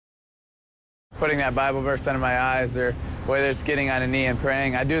putting that Bible verse under my eyes, or whether it's getting on a knee and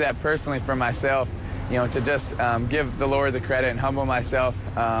praying. I do that personally for myself, you know, to just give the Lord the credit and humble myself,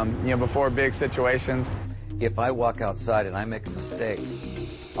 you know, before big situations. If I walk outside and I make a mistake,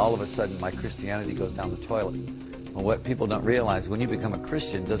 all of a sudden my Christianity goes down the toilet. And what people don't realize, when you become a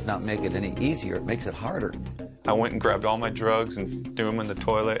Christian, does not make it any easier, it makes it harder. I went and grabbed all my drugs and threw them in the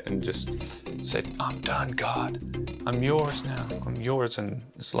toilet and just said, I'm done, God. I'm yours now. I'm yours, and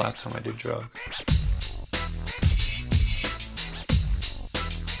it's the last time I did drugs.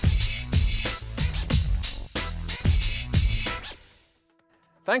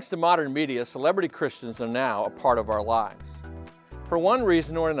 Thanks to modern media, celebrity Christians are now a part of our lives. For one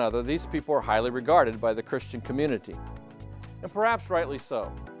reason or another, these people are highly regarded by the Christian community, and perhaps rightly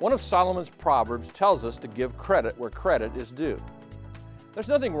so. One of Solomon's Proverbs tells us to give credit where credit is due. There's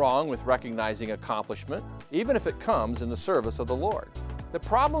nothing wrong with recognizing accomplishment, even if it comes in the service of the Lord. The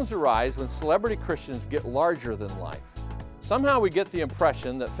problems arise when celebrity Christians get larger than life. Somehow we get the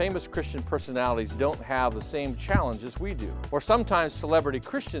impression that famous Christian personalities don't have the same challenges we do. Or sometimes celebrity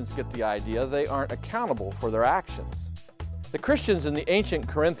Christians get the idea they aren't accountable for their actions. The Christians in the ancient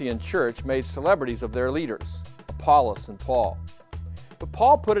Corinthian church made celebrities of their leaders, Apollos and Paul. But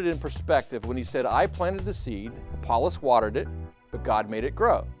Paul put it in perspective when he said, I planted the seed, Apollos watered it, but God made it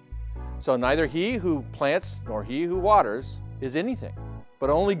grow. So neither he who plants nor he who waters is anything, but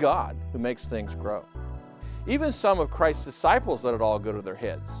only God who makes things grow. Even some of Christ's disciples let it all go to their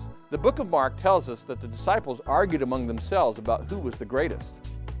heads. The book of Mark tells us that the disciples argued among themselves about who was the greatest.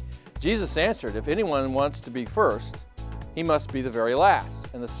 Jesus answered, if anyone wants to be first, he must be the very last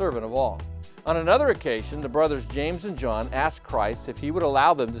and the servant of all. On another occasion, the brothers James and John asked Christ if he would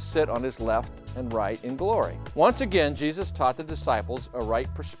allow them to sit on his left and right in glory. Once again, Jesus taught the disciples a right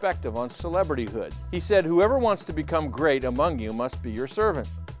perspective on celebrityhood. He said, whoever wants to become great among you must be your servant.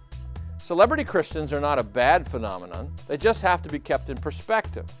 Celebrity Christians are not a bad phenomenon. They just have to be kept in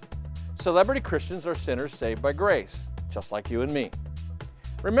perspective. Celebrity Christians are sinners saved by grace, just like you and me.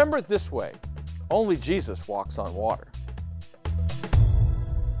 Remember it this way, only Jesus walks on water.